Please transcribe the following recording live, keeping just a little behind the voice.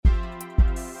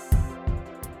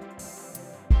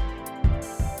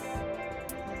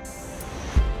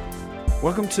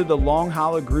Welcome to the Long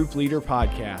Hollow Group Leader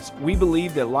Podcast. We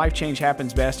believe that life change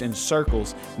happens best in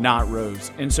circles, not rows.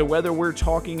 And so whether we're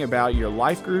talking about your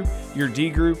life group, your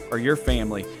D group, or your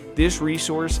family, this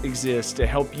resource exists to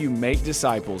help you make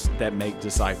disciples that make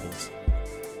disciples.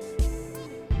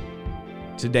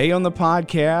 Today on the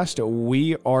podcast,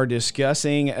 we are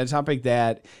discussing a topic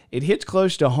that it hits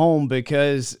close to home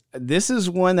because this is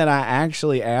one that I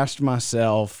actually asked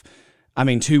myself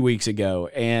 2 weeks ago,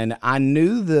 and I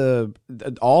knew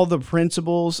all the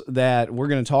principles that we're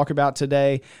going to talk about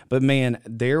today, but man,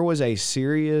 there was a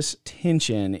serious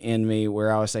tension in me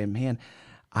where I was saying, man,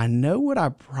 I know what I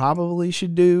probably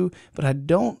should do, but I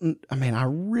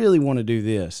really want to do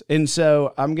this. And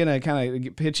so I'm going to kind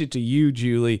of pitch it to you,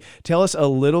 Julie. Tell us a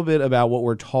little bit about what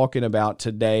we're talking about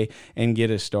today and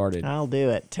get us started. I'll do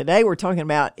it. Today we're talking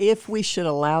about if we should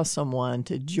allow someone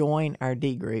to join our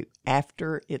D group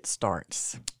after it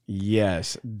starts.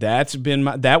 Yes,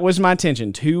 that was my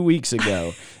tension 2 weeks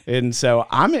ago. And so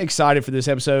I'm excited for this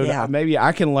episode. Yeah. Maybe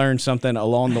I can learn something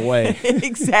along the way.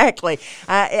 Exactly.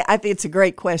 I think it's a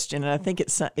great question, and I think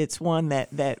it's one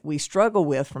that we struggle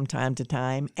with from time to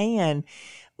time. And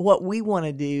what we want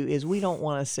to do is we don't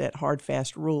want to set hard,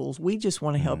 fast rules. We just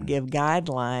want to help give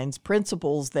guidelines,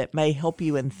 principles that may help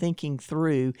you in thinking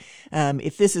through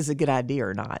if this is a good idea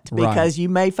or not. Because you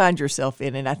may find yourself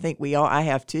in it. I think I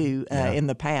have too in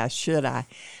the past. Should I?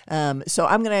 So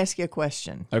I'm going to ask you a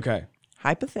question. Okay.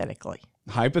 Hypothetically,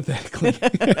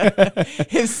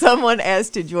 if someone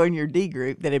asked to join your D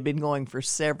group that had been going for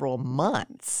several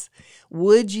months,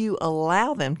 would you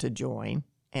allow them to join,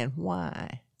 and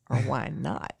why? Or why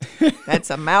not? That's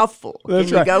a mouthful. Can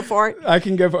you go for it? I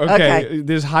can go for it. Okay.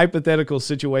 This hypothetical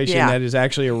situation that is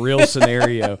actually a real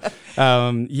scenario.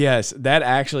 Yes, that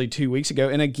actually 2 weeks ago.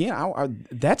 And again,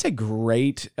 that's a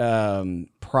great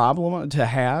problem to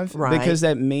have because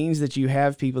that means that you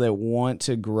have people that want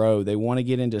to grow. They want to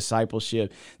get in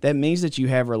discipleship. That means that you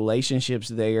have relationships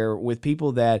there with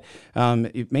people that,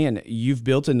 you've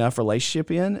built enough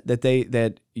relationship in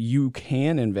that you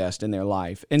can invest in their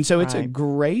life. And so it's a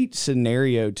great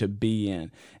scenario to be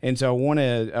in. And so I want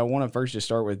to first just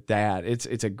start with that.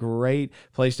 It's a great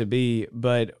place to be,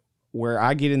 but where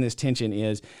I get in this tension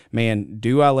is, man,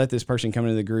 do I let this person come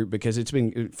into the group? Because it's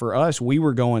been, for us, we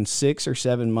were going 6 or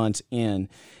 7 months in,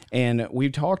 and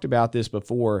we've talked about this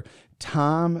before.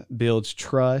 Time builds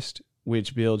trust,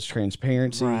 which builds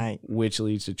transparency, which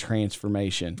leads to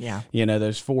transformation. Yeah.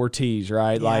 Those 4 T's,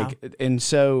 right? Yeah. And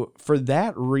so for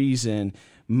that reason,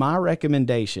 my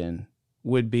recommendation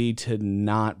would be to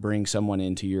not bring someone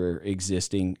into your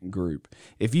existing group.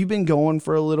 If you've been going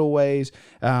for a little ways,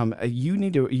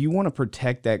 you want to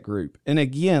protect that group. And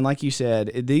again, like you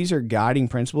said, these are guiding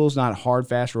principles, not hard,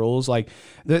 fast rules. Like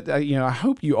that, I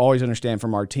hope you always understand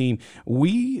from our team,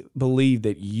 we believe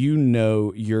that you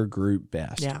know your group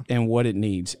best and what it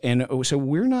needs. And so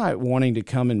we're not wanting to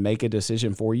come and make a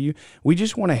decision for you. We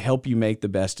just want to help you make the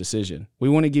best decision. We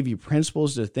want to give you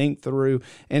principles to think through.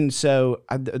 And so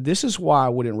this is why I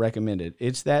wouldn't recommend it.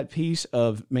 It's that piece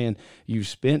of, man, you've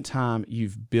spent time,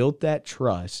 you've built that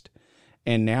trust,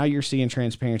 and now you're seeing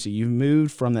transparency. You've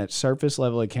moved from that surface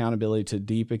level accountability to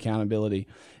deep accountability.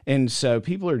 And so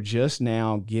people are just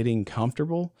now getting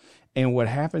comfortable. And what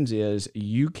happens is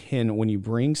when you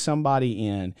bring somebody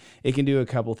in, it can do a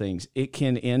couple things. It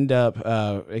can end up,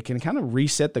 it can kind of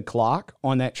reset the clock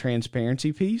on that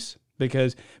transparency piece.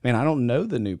 Because, man, I don't know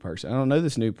the new person. I don't know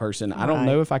this new person. I don't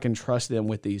know if I can trust them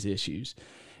with these issues.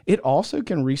 It also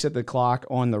can reset the clock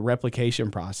on the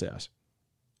replication process.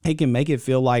 It can make it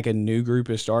feel like a new group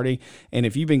is starting. And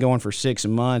if you've been going for 6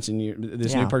 months and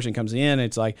this new person comes in,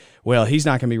 it's like, well, he's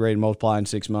not going to be ready to multiply in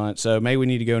 6 months. So maybe we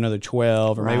need to go another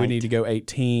 12 or maybe we need to go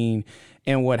 18.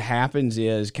 And what happens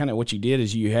is kind of what you did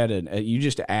is you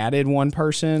just added one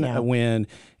person when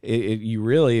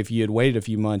if you had waited a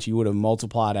few months, you would have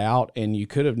multiplied out, and you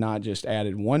could have not just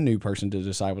added one new person to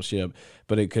discipleship,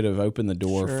 but it could have opened the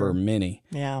door for many.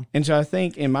 Yeah. And so I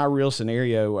think in my real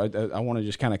scenario, I want to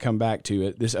just kind of come back to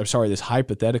it. This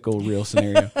hypothetical real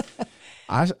scenario.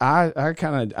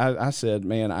 I said,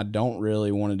 man, I don't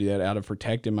really want to do that out of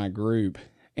protecting my group.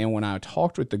 And when I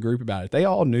talked with the group about it, they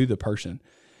all knew the person.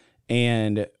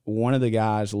 And one of the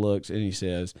guys looks and he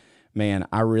says, man,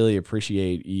 I really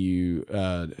appreciate you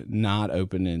not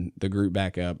opening the group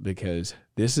back up, because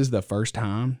this is the first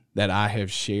time that I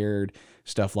have shared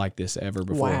stuff like this ever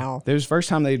before. Wow. It was the first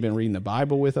time they'd been reading the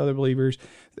Bible with other believers.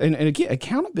 And again,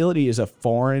 accountability is a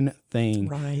foreign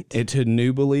thing to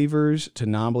new believers, to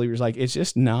non-believers. Like, it's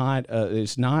just not,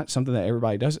 it's not something that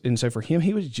everybody does. And so for him,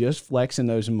 he was just flexing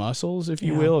those muscles, if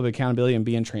you will, of accountability and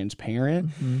being transparent.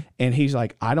 Mm-hmm. And he's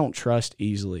like, I don't trust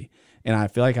easily. And I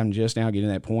feel like I'm just now getting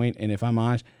to that point. And if I'm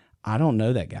honest, I don't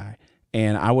know that guy.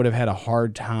 And I would have had a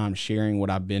hard time sharing what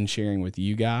I've been sharing with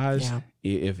you guys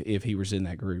if he was in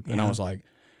that group. And I was like,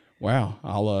 wow,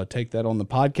 I'll take that on the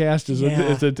podcast as a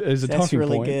talking point. That's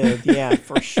really good. Yeah,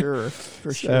 for sure.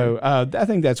 For sure. So I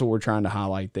think that's what we're trying to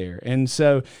highlight there. And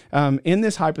so in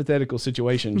this hypothetical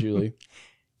situation, Julie,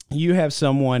 you have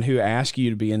someone who asks you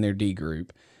to be in their D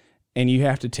group, and you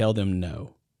have to tell them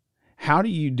no. How do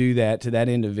you do that to that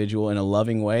individual in a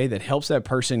loving way that helps that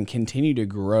person continue to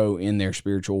grow in their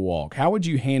spiritual walk? How would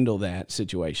you handle that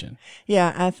situation?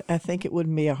 Yeah, I think it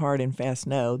wouldn't be a hard and fast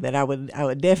no. That I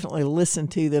would definitely listen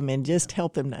to them and just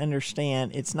help them to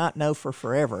understand it's not no for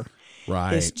forever.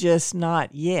 Right. It's just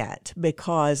not yet,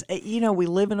 because, we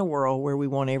live in a world where we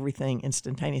want everything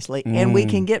instantaneously, and we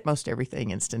can get most everything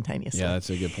instantaneously. Yeah,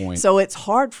 that's a good point. So it's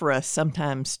hard for us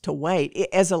sometimes to wait.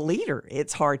 As a leader,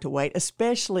 it's hard to wait,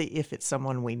 especially if it's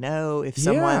someone we know, if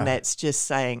someone that's just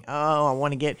saying, oh, I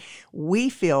want to get, we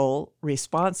feel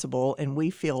responsible, and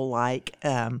we feel like,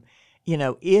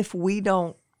 if we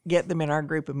don't get them in our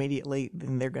group immediately,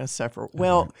 then they're going to suffer.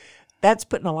 Well, that's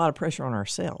putting a lot of pressure on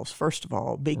ourselves, first of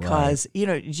all, because,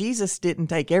 Jesus didn't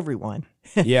take everyone.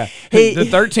 Yeah. The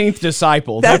 13th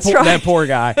disciple, that poor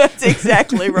guy. That's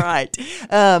exactly right.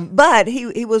 But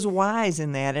he was wise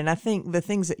in that. And I think the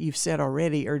things that you've said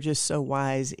already are just so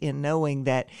wise in knowing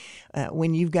that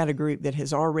when you've got a group that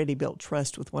has already built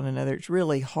trust with one another, it's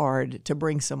really hard to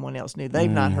bring someone else new. They've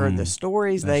not heard the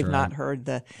stories. They've not heard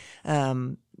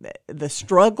the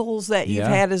struggles that you've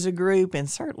had as a group, and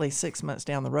certainly 6 months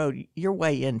down the road, you're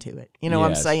way into it. You know what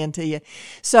I'm saying to you?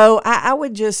 So I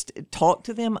would just talk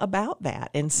to them about that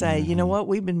and say, you know what,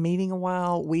 we've been meeting a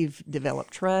while, we've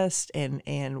developed trust,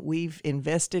 and we've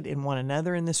invested in one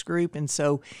another in this group, and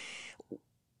so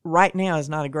right now is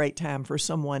not a great time for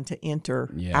someone to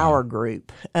enter our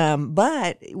group.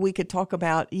 But we could talk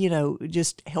about,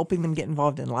 just helping them get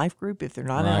involved in life group. If they're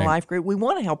not in a life group, we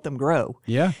want to help them grow.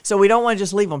 Yeah. So we don't want to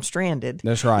just leave them stranded.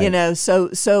 That's right.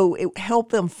 So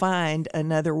help them find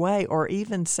another way, or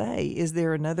even say, is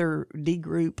there another D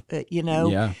group,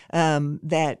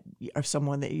 that, or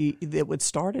someone that would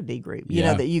start a D group,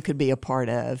 that you could be a part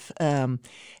of.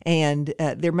 And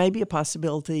there may be a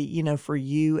possibility, for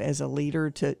you as a leader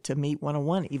to meet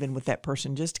one-on-one even with that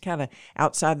person, just to kind of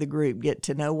outside the group, get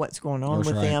to know what's going on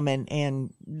with them,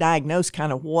 and diagnose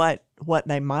kind of what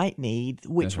they might need,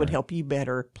 which would help you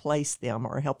better place them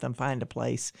or help them find a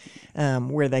place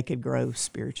where they could grow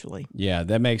spiritually. Yeah,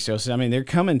 that makes sense. I mean, they're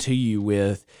coming to you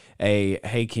with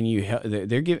hey, can you help?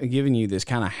 They're giving you this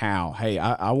kind of how. Hey,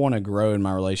 I want to grow in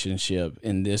my relationship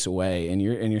in this way, and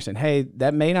you're saying, hey,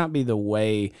 that may not be the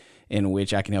way in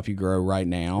which I can help you grow right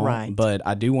now, but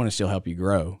I do want to still help you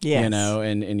grow. Yes.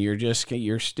 And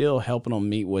you're still helping them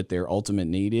meet what their ultimate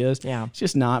need is. Yeah. It's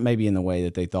just not maybe in the way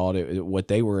that they thought what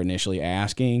they were initially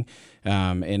asking.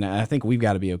 And I think we've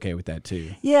got to be okay with that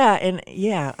too. Yeah, and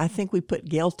I think we put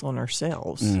guilt on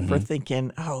ourselves for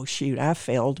thinking, oh shoot, I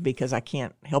failed because I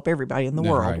can't help everybody in the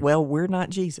world. Right. Well, we're not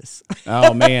Jesus.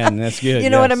 Oh man, that's good. You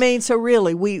know what I mean? So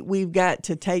really, we've got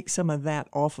to take some of that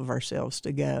off of ourselves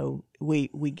to go. We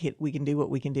can do what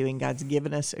we can do, and God's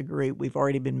given us a group. We've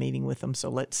already been meeting with them, so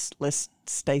let's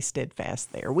stay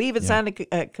steadfast there. We even signed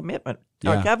a commitment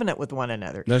or a covenant with one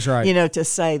another. That's right. To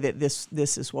say that this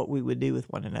is what we would do with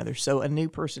one another. So a new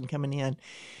person coming in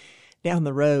down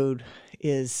the road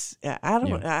is how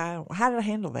did I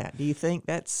handle that? Do you think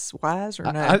that's wise or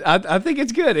no? I think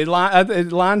it's good. It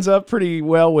lines up pretty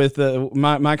well with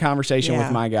my conversation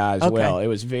with my guys. Okay. Well, it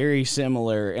was very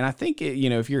similar, and I think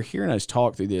if you're hearing us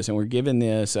talk through this, and we're given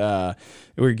this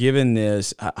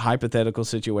hypothetical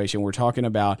situation, we're talking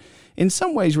about. In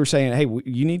some ways, we're saying, hey,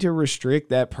 you need to restrict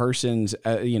that person's,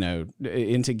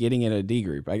 into getting in a D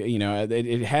group.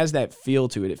 It has that feel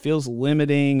to it. It feels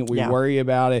limiting. We worry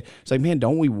about it. It's like, man,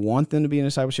 don't we want them to be in a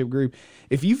discipleship group?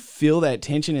 If you feel that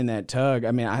tension and that tug,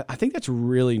 I mean, I think that's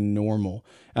really normal.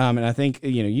 And I think,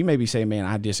 you may be saying, man,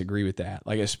 I disagree with that.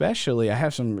 Like, especially, I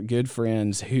have some good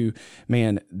friends who,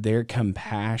 man, their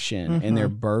compassion and their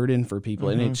burden for people,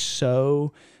 and it's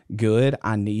so good.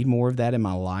 I need more of that in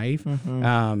my life.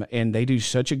 And they do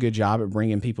such a good job at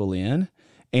bringing people in.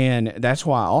 And that's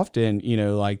why often,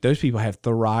 those people have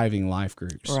thriving life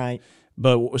groups. Right.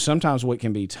 But sometimes what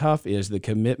can be tough is the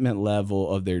commitment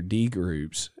level of their D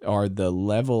groups, or the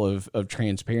level of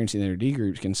transparency in their D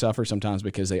groups can suffer sometimes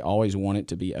because they always want it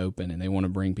to be open and they want to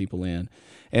bring people in.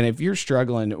 And if you're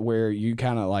struggling where you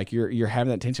kind of like you're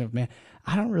having that tension of, man,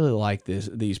 I don't really like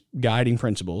these guiding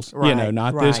principles,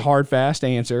 this hard, fast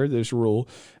answer, this rule.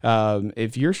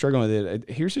 If you're struggling with it,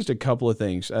 here's just a couple of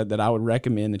things that I would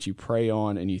recommend that you pray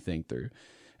on and you think through.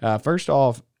 First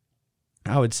off,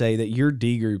 I would say that your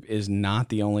D group is not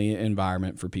the only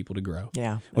environment for people to grow.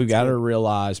 Yeah. We've got to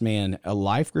realize, man, a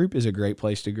life group is a great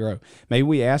place to grow. Maybe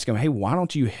we ask them, hey, why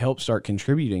don't you help start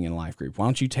contributing in life group? Why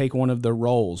don't you take one of the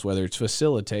roles, whether it's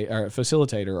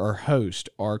facilitator or host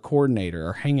or coordinator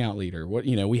or hangout leader?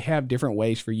 We have different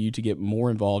ways for you to get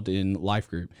more involved in life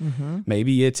group. Mm-hmm.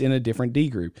 Maybe it's in a different D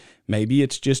group. Maybe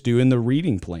it's just doing the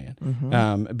reading plan.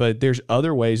 Mm-hmm. But there's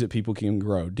other ways that people can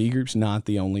grow. D group's not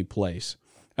the only place.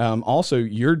 Also,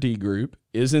 your D group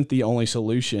isn't the only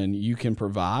solution you can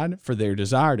provide for their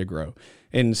desire to grow.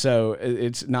 And so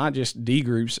it's not just D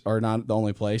groups are not the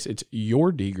only place. It's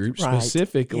your D group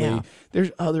specifically. Yeah. There's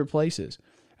other places.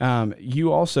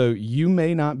 You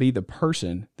may not be the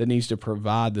person that needs to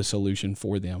provide the solution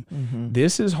for them. Mm-hmm.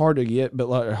 This is hard to get,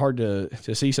 but hard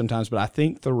to see sometimes. But I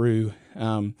think through,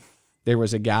 there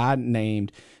was a guy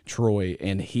named Troy,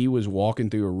 and he was walking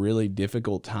through a really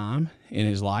difficult time in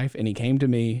his life, and he came to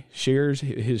me, shares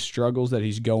his struggles that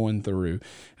he's going through,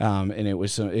 and it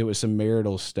was some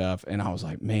marital stuff, and I was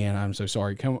like, man, I'm so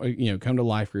sorry. Come to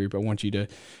life group. I want you to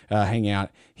hang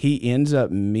out. He ends up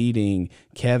meeting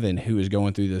Kevin, who is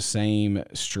going through the same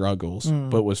struggles,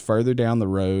 but was further down the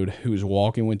road, who was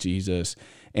walking with Jesus.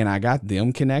 And I got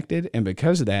them connected. And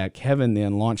because of that, Kevin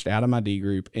then launched out of my D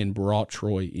group and brought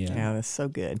Troy in. Yeah, that's so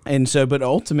good. And so, but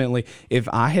ultimately, if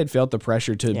I had felt the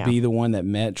pressure to be the one that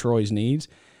met Troy's needs,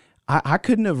 I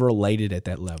couldn't have related at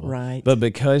that level. Right. But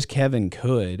because Kevin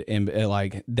could, and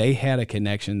they had a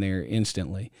connection there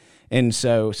instantly. And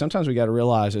so sometimes we got to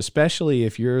realize, especially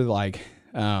if you're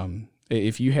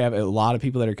if you have a lot of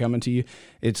people that are coming to you,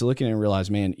 it's looking and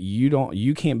realize, man,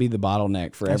 you can't be the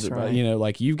bottleneck for everybody.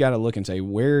 Right. You've got to look and say,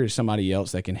 where is somebody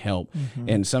else that can help? Mm-hmm.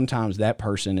 And sometimes that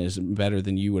person is better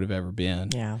than you would have ever been.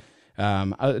 Yeah.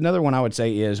 Another one I would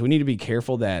say is we need to be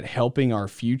careful that helping our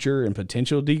future and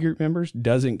potential D group members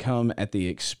doesn't come at the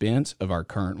expense of our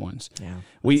current ones.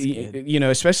 Yeah,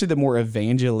 especially the more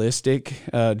evangelistic,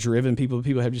 driven people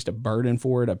have just a burden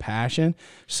for it, a passion.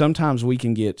 Sometimes we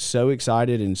can get so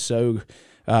excited and so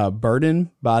burdened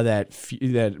by that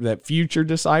future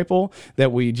disciple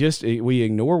that we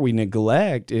ignore, we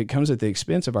neglect. It comes at the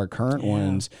expense of our current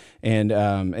ones. And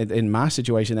in my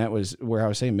situation, that was where I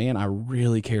was saying, man, I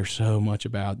really care so much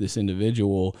about this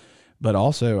individual. But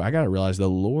also, I got to realize the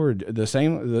Lord, the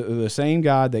same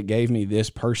God that gave me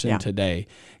this person today,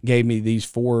 gave me these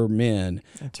 4 men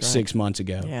 6 months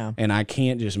ago. Yeah. And I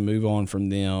can't just move on from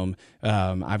them.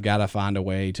 I've got to find a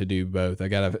way to do both. I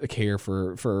got to care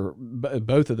for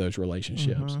both of those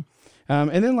relationships. Mm-hmm.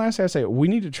 And then lastly, I say we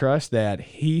need to trust that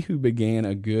he who began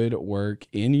a good work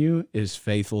in you is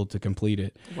faithful to complete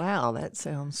it. Wow, that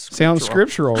sounds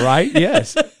scriptural, right?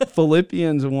 Yes.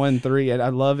 Philippians 1:3. I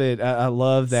love it. I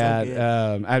love that.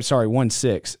 So I'm sorry,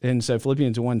 1:6. And so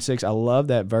Philippians 1:6, I love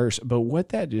that verse. But what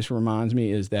that just reminds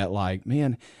me is that,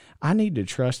 man, I need to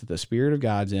trust that the Spirit of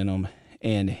God's in them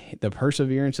and the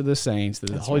perseverance of the saints, that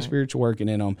the Holy Spirit's working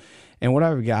in them. And what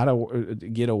I've got to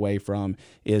get away from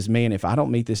is, man, if I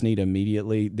don't meet this need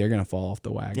immediately, they're going to fall off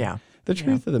the wagon. Yeah. The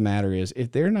truth of the matter is,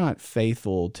 if they're not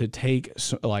faithful to take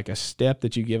a step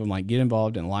that you give them, like get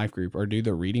involved in life group or do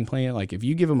the reading plan, if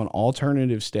you give them an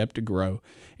alternative step to grow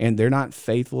and they're not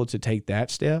faithful to take that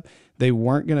step, they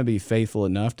weren't going to be faithful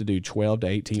enough to do 12 to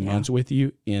 18 months with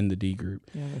you in the D group.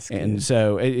 Yeah, that's good. And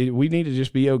so we need to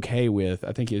just be okay with,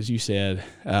 I think as you said,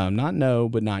 not no,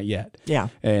 but not yet. Yeah.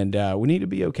 And we need to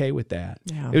be okay with that.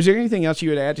 Yeah. Is there anything else you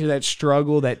would add to that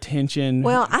struggle, that tension?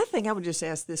 Well, I think I would just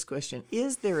ask this question.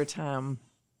 Is there a time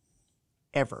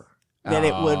ever that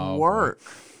it would work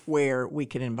where we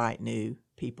could invite new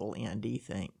people in, do you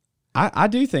think? I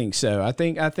do think so. I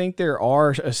think there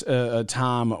are a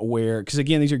time where, because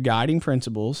again, these are guiding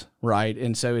principles, right?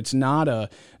 And so it's not a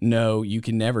no, you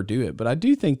can never do it. But I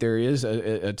do think there is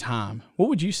a time. What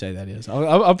would you say that is?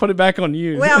 I'll put it back on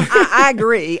you. Well, I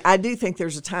agree. I do think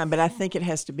there's a time, but I think it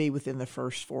has to be within the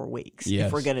first 4 weeks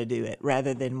if we're going to do it,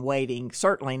 rather than waiting.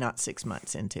 Certainly not 6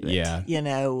 months into it. Yeah.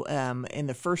 In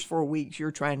the first 4 weeks,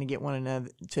 you're trying to get one another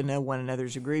to know one another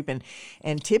as a group,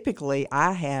 and typically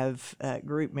I have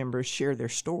group members share their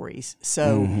stories.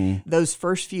 So those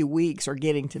first few weeks are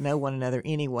getting to know one another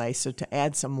anyway. So to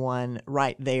add someone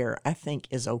right there, I think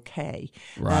is okay.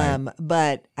 Right.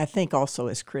 But I think also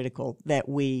it's critical that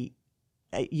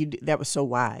that was so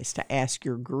wise to ask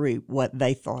your group what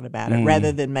they thought about it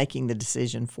rather than making the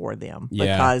decision for them.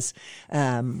 Yeah. Because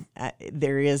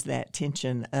there is that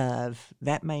tension of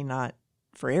that may not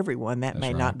for everyone, that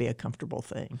may not be a comfortable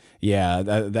thing.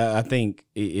 Yeah, I think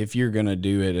if you're going to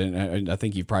do it, and I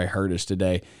think you've probably heard us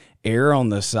today, err on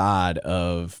the side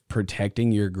of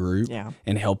protecting your group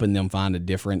and helping them find a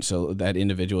different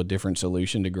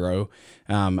solution to grow.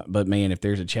 But man, if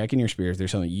there's a check in your spirit, if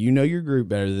there's something, your group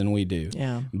better than we do.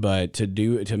 Yeah. But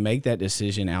to make that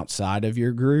decision outside of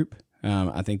your group,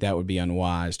 I think that would be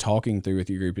unwise. Talking through with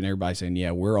your group and everybody saying, yeah,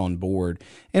 we're on board.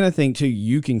 And I think, too,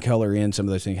 you can color in some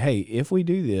of those things. Hey, if we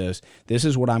do this, this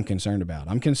is what I'm concerned about.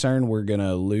 I'm concerned we're going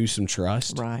to lose some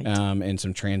trust and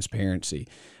some transparency.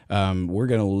 We're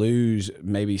going to lose,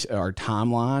 maybe our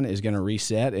timeline is going to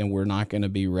reset and we're not going to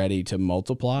be ready to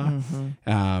multiply.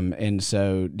 Mm-hmm. And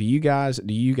so do you guys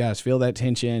feel that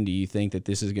tension? Do you think that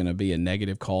this is going to be a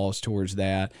negative cause towards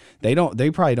that? They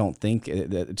probably don't think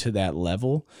to that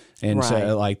level. And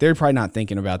so like, they're probably not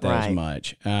thinking about that as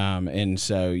much. And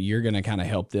so you're going to kind of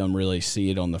help them really see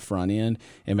it on the front end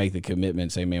and make the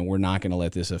commitment, say, man, we're not going to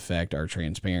let this affect our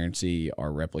transparency,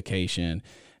 our replication.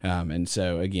 And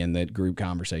so, again, that group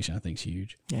conversation I think is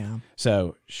huge. Yeah.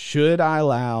 So should I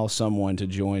allow someone to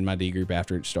join my D group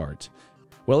after it starts?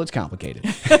 Well, it's complicated.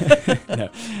 No,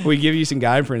 we give you some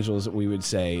guiding principles that we would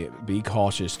say be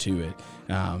cautious to it.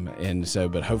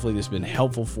 But hopefully this has been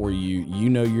helpful for you. You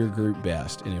know your group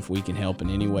best. And if we can help in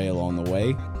any way along the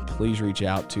way, please reach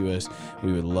out to us.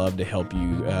 We would love to help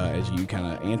you as you kind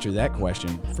of answer that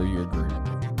question for your group.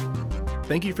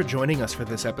 Thank you for joining us for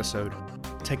this episode.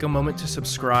 Take a moment to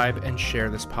subscribe and share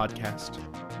this podcast.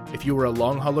 If you are a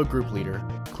Long Hollow group leader,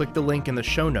 click the link in the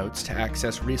show notes to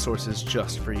access resources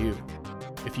just for you.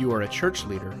 If you are a church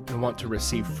leader and want to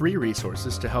receive free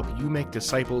resources to help you make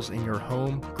disciples in your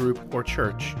home, group, or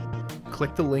church,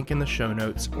 click the link in the show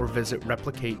notes or visit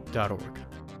replicate.org.